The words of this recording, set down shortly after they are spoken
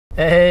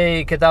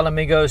Hey, ¿qué tal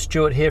amigos?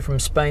 Stuart here from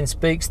Spain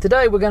Speaks.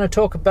 Today we're going to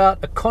talk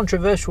about a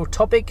controversial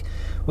topic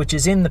which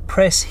is in the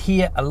press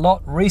here a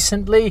lot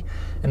recently,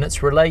 and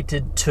it's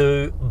related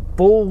to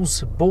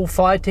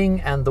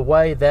bullfighting and the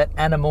way that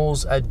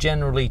animals are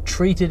generally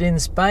treated in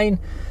Spain.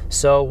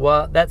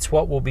 So that's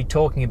what we'll be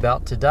talking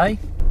about today.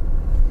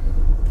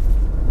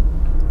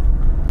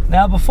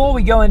 Now, before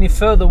we go any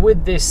further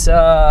with this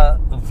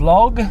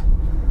vlog,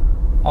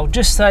 I'll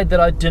just say that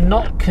I do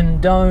not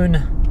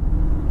condone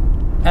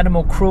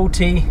animal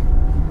cruelty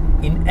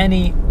in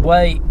any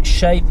way,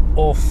 shape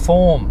or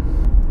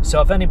form. So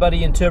if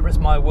anybody interprets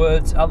my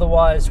words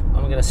otherwise,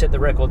 I'm going to set the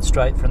record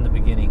straight from the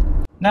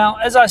beginning. Now,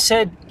 as I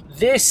said,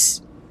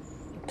 this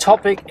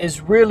topic is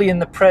really in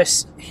the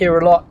press here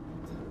a lot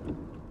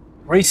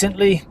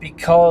recently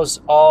because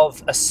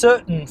of a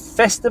certain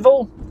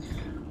festival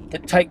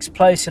that takes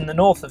place in the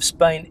north of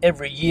Spain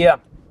every year,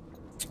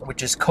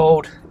 which is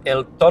called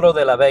El Toro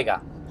de la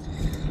Vega.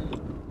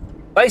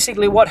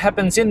 Basically, what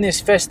happens in this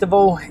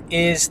festival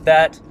is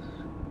that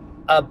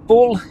a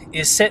bull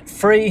is set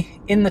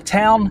free in the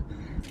town,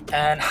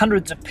 and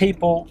hundreds of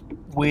people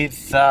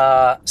with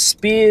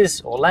spears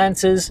or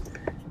lances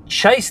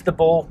chase the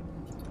bull,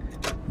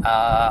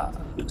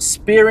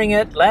 spearing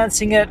it,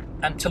 lancing it,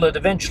 until it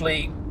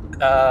eventually,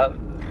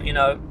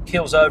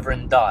 keels over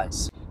and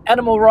dies.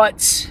 Animal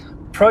rights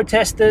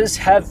protesters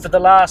have, for the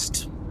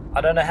last, I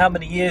don't know how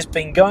many years,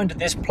 been going to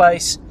this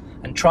place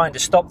and trying to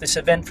stop this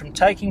event from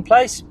taking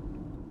place.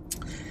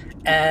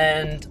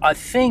 And I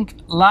think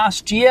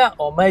last year,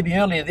 or maybe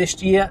earlier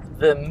this year,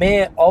 the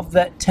mayor of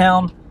that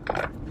town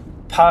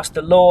passed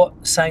a law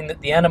saying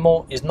that the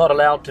animal is not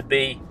allowed to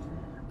be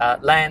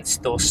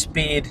lanced or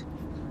speared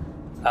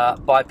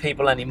by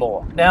people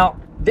anymore. Now,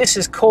 this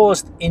has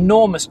caused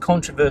enormous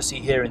controversy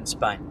here in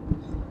Spain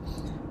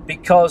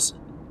because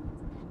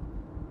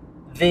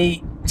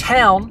the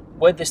town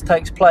where this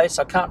takes place,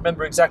 I can't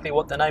remember exactly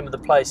what the name of the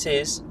place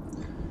is,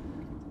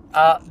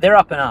 they're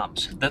up in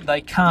arms that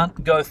they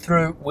can't go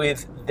through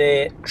with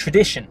their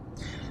tradition,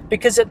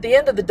 because at the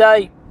end of the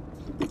day,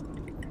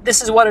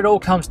 this is what it all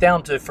comes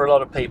down to for a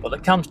lot of people.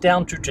 It comes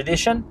down to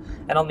tradition,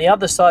 and on the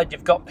other side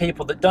you've got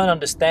people that don't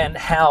understand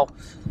how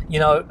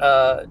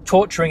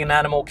torturing an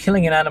animal,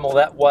 killing an animal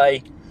that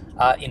way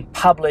in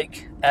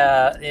public,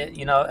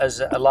 as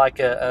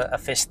a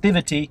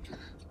festivity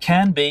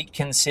can be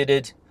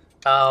considered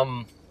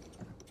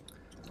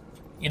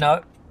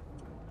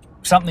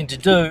something to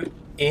do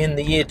in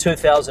the year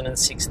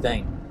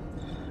 2016.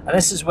 And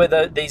this is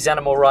where these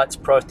animal rights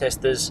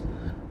protesters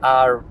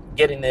are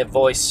getting their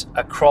voice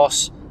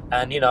across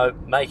and,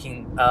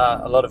 making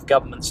a lot of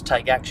governments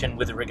take action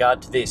with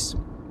regard to this.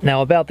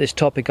 Now, about this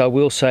topic, I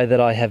will say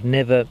that I have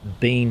never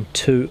been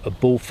to a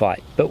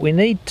bullfight, but we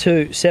need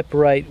to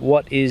separate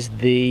what is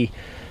the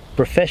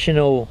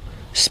professional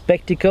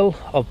spectacle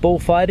of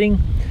bullfighting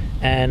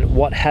and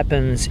what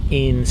happens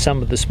in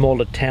some of the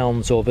smaller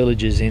towns or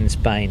villages in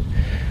Spain.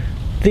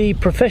 The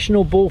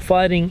professional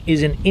bullfighting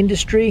is an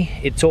industry.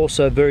 It's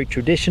also very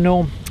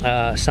traditional.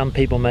 Some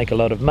people make a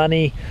lot of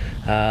money.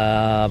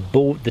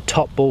 The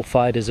top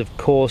bullfighters, of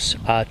course,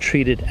 are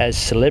treated as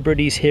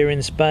celebrities here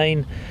in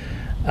Spain.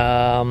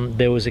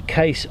 There was a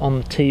case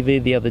on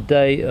TV the other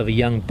day of a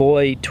young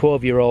boy,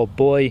 12-year-old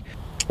boy,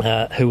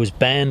 who was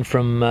banned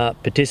from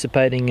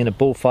participating in a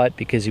bullfight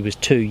because he was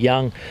too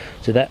young.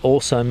 So that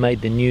also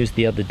made the news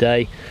the other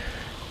day.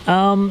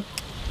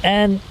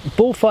 And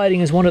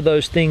bullfighting is one of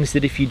those things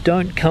that if you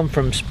don't come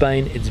from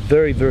Spain, it's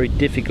very, very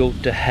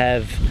difficult to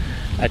have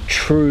a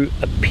true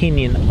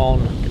opinion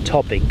on the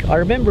topic. I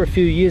remember a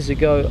few years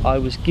ago I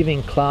was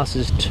giving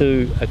classes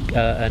to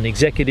an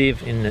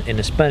executive in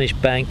a Spanish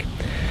bank,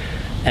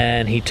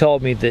 and he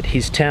told me that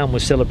his town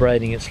was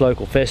celebrating its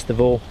local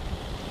festival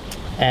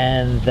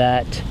and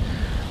that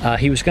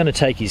he was going to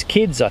take his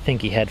kids. I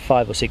think he had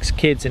 5 or 6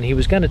 kids, and he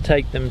was going to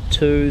take them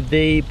to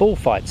the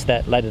bullfights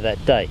later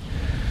that day.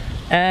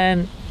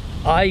 And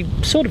I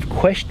sort of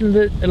questioned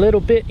it a little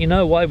bit,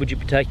 why would you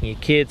be taking your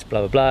kids, blah,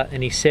 blah, blah.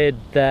 And he said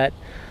that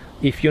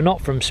if you're not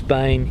from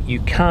Spain,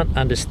 you can't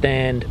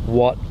understand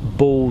what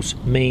bulls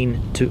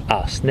mean to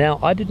us. Now,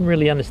 I didn't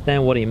really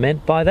understand what he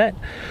meant by that,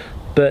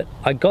 but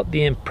I got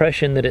the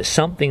impression that it's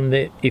something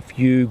that if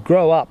you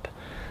grow up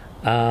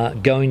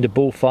going to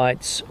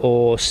bullfights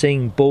or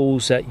seeing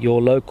bulls at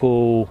your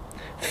local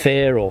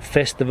fair or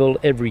festival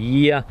every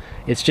year,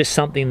 it's just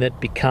something that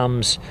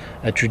becomes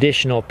a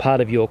tradition or part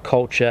of your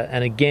culture.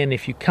 And again,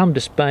 if you come to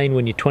Spain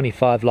when you're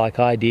 25 like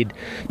I did,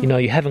 you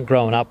haven't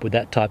grown up with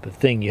that type of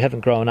thing. You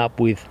haven't grown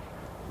up with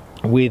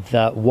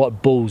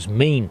what bulls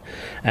mean,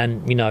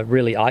 and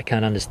really I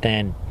can't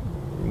understand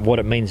what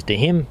it means to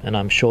him, and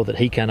I'm sure that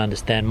he can't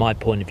understand my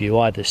point of view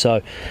either.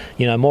 So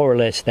more or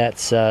less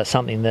that's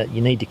something that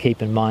you need to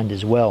keep in mind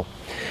as well.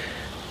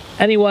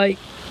 Anyway,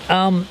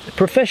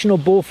 professional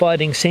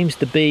bullfighting seems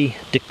to be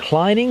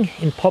declining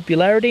in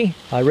popularity.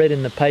 I read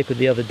in the paper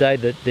the other day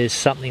that there's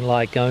something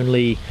like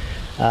only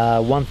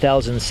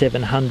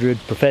 1,700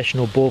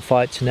 professional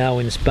bullfights now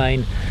in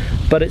Spain.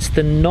 But it's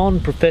the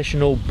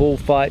non-professional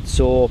bullfights,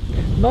 or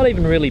not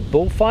even really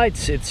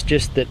bullfights, it's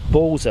just that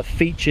bulls are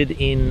featured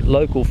in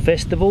local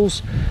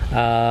festivals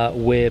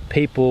where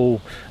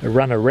people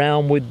run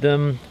around with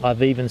them.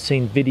 I've even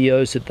seen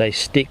videos that they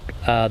stick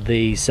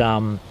these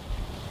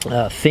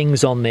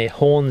things on their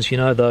horns, you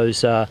know,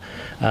 those they're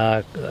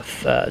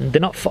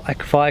not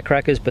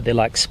firecrackers, but they're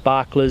like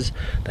sparklers.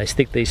 They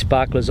stick these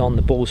sparklers on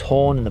the bull's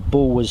horn, and the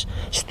bull was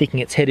sticking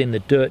its head in the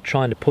dirt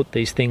trying to put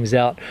these things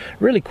out.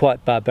 Really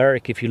quite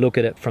barbaric if you look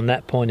at it from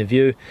that point of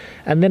view.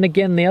 And then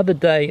again, the other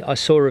day I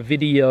saw a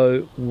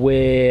video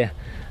where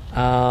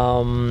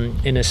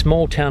in a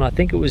small town, I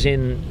think it was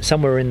in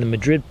somewhere in the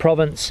Madrid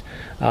province,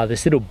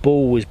 this little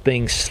bull was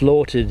being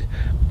slaughtered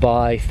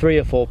by 3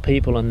 or 4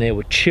 people, and there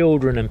were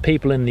children and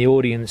people in the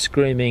audience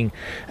screaming,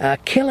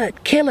 kill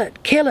it, kill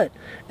it, kill it.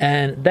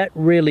 And that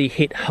really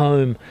hit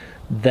home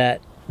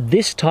that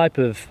this type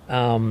of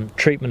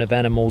treatment of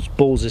animals,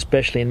 bulls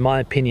especially, in my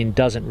opinion,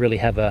 doesn't really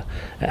have a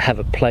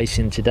place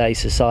in today's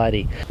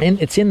society.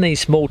 And it's in these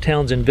small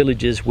towns and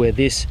villages where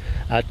this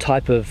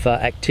type of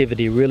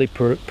activity really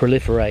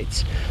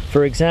proliferates.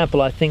 For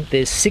example, I think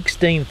there's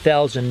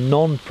 16,000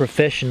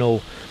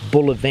 non-professional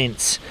bull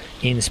events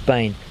in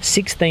Spain.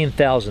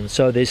 16,000.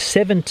 So there's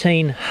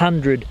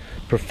 1,700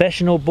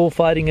 professional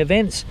bullfighting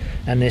events,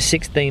 and there's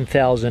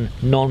 16,000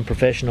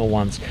 non-professional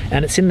ones.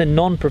 And it's in the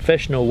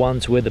non-professional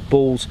ones where the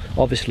bulls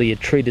obviously are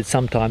treated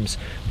sometimes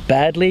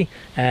badly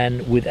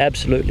and with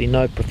absolutely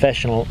no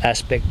professional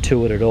aspect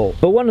to it at all.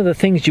 But one of the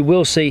things you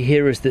will see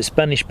here is that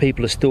Spanish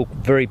people are still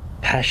very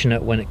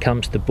passionate when it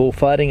comes to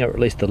bullfighting, or at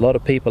least a lot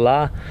of people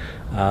are.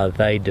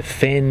 They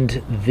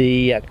defend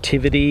the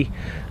activity,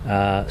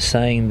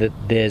 saying that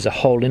there's a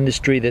whole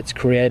industry that's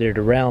created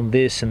around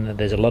this, and that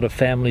there's a lot of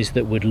families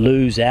that would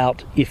lose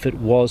out if it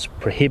was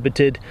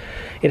prohibited.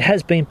 It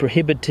has been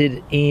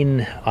prohibited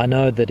I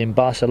know that in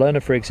Barcelona,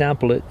 for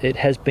example, it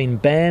has been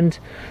banned.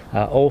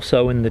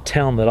 Also in the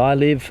town that I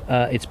live,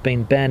 it's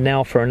been banned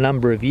now for a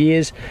number of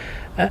years.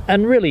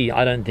 And really,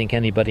 I don't think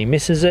anybody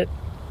misses it.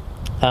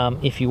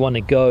 If you want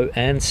to go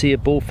and see a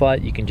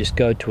bullfight, you can just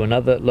go to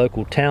another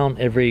local town.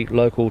 Every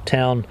local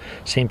town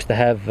seems to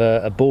have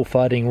a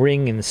bullfighting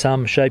ring in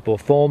some shape or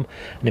form,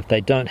 and if they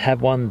don't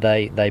have one,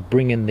 they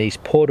bring in these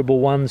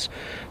portable ones.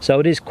 So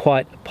it is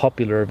quite a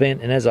popular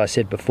event, and as I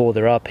said before,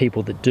 there are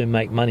people that do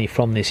make money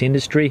from this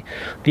industry.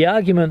 The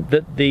argument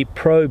that the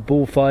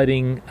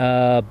pro-bullfighting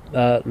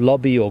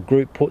lobby or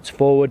group puts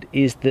forward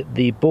is that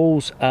the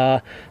bulls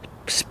are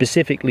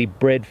specifically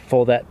bred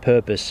for that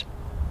purpose.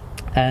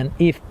 And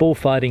if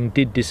bullfighting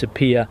did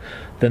disappear,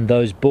 then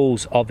those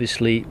bulls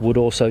obviously would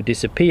also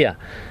disappear.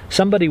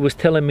 Somebody was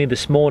telling me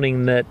this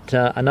morning that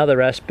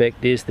another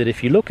aspect is that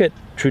if you look at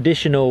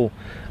traditional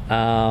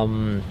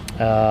animal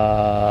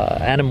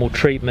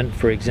treatment,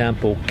 for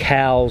example,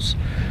 cows,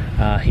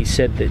 he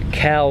said that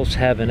cows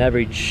have an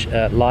average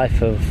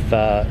life of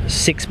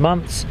 6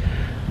 months.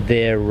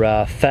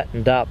 They're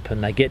fattened up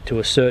and they get to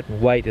a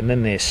certain weight, and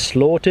then they're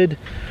slaughtered.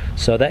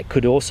 So that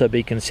could also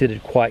be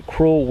considered quite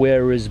cruel.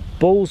 Whereas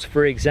bulls,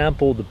 for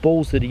example, the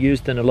bulls that are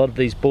used in a lot of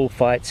these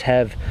bullfights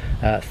have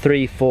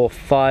 3, 4,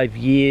 5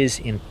 years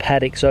in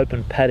paddocks,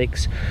 open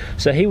paddocks.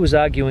 So he was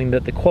arguing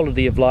that the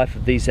quality of life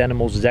of these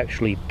animals is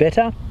actually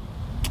better,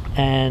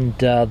 and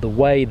the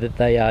way that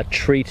they are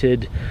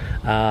treated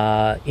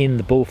in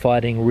the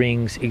bullfighting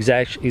rings is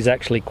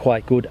actually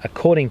quite good,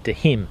 according to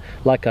him.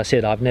 Like I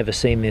said, I've never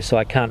seen this, so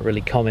I can't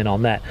really comment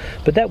on that.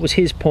 But that was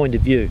his point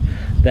of view,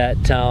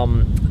 that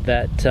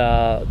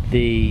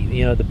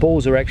the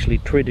bulls are actually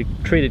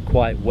treated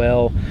quite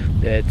well.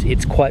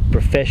 It's quite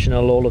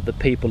professional, all of the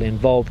people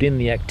involved in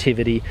the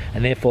activity,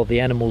 and therefore the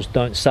animals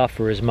don't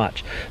suffer as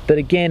much. But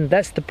again,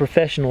 that's the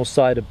professional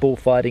side of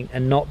bullfighting,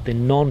 and not the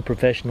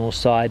non-professional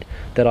side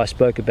that I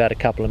spoke about a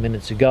couple of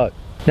minutes ago.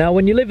 Now,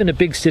 when you live in a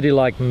big city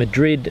like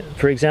Madrid,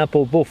 for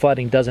example,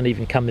 bullfighting doesn't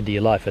even come into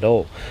your life at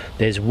all.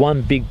 There's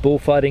one big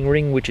bullfighting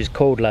ring which is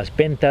called Las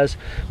Ventas,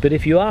 but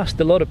if you asked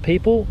a lot of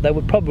people, they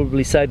would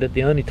probably say that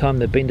the only time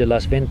they've been to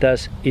Las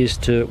Ventas is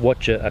to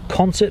watch a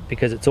concert,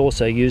 because it's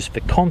also used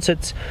for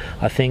concerts.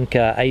 I think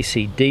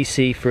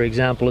AC/DC, for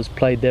example, has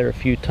played there a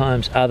few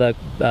times, other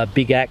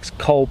big acts,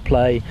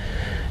 Coldplay.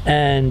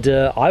 And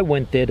I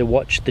went there to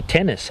watch the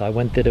tennis. I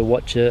went there to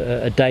watch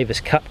a Davis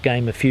Cup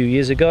game a few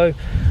years ago.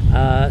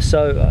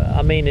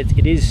 I mean,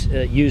 it is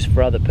used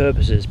for other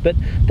purposes, but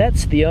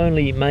that's the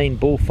only main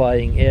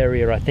bullfighting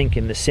area, I think,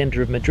 in the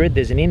centre of Madrid.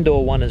 There's an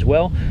indoor one as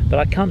well, but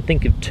I can't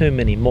think of too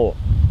many more.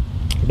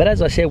 But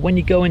as I said, when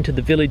you go into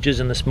the villages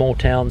and the small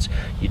towns,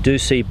 you do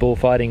see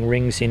bullfighting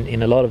rings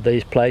in a lot of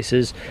these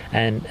places,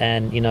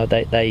 and you know,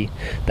 they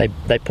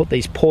put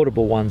these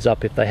portable ones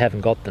up if they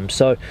haven't got them.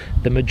 So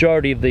the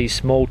majority of these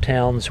small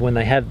towns, when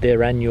they have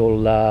their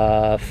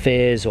annual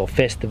fairs or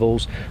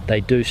festivals,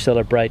 they do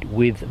celebrate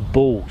with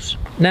bulls.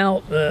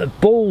 Now,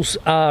 bulls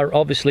are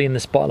obviously in the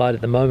spotlight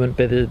at the moment,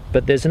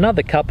 but there's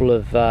another couple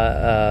of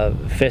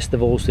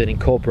festivals that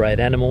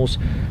incorporate animals.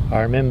 I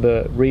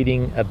remember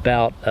reading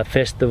about a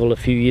festival a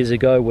few few years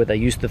ago where they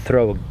used to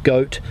throw a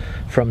goat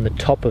from the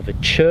top of a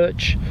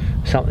church,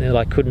 something that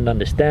I couldn't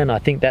understand. I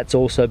think that's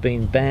also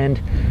been banned.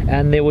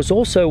 And there was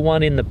also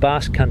one in the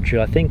Basque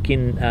Country, I think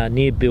in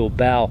near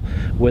Bilbao,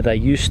 where they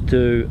used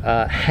to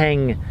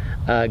hang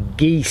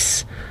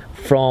geese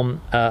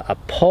from a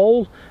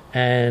pole,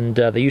 and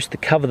they used to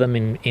cover them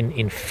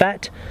in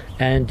fat,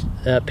 and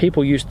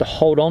people used to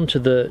hold onto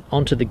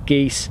the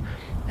geese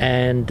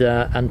and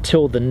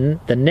until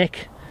the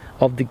neck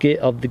of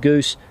the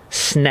goose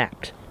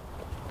snapped.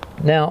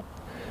 Now,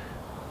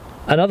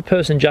 another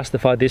person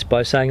justified this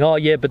by saying, "Oh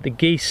yeah, but the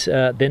geese,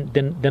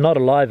 they're not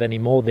alive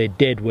anymore. They're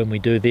dead when we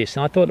do this."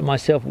 And I thought to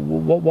myself,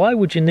 why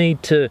would you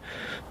need to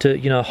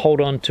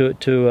hold on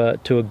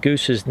to a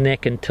goose's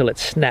neck until it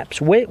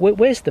snaps?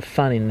 Where's the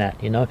fun in that?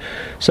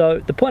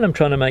 So the point I'm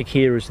trying to make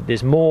here is that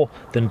there's more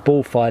than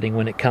bullfighting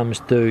when it comes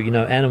to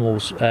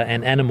animals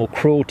and animal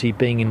cruelty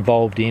being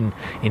involved in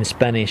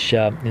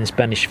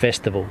Spanish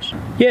festivals.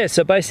 Yeah,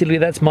 so basically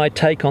that's my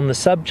take on the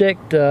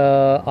subject.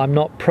 I'm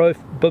not pro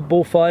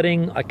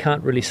bullfighting. I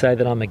can't really say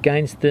that I'm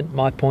against it.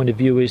 My point of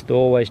view is to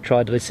always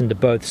try to listen to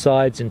both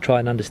sides and try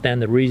and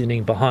understand the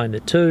reasoning behind the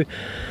two,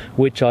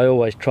 which I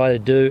always try to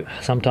do.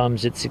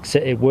 Sometimes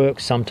it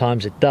works,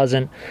 sometimes it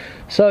doesn't.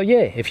 So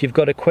yeah, if you've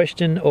got a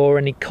question or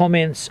any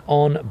comments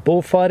on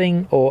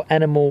bullfighting or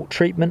animal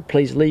treatment,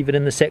 please leave it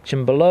in the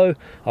section below.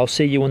 I'll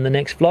see you in the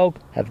next vlog.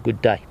 Have a good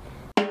day.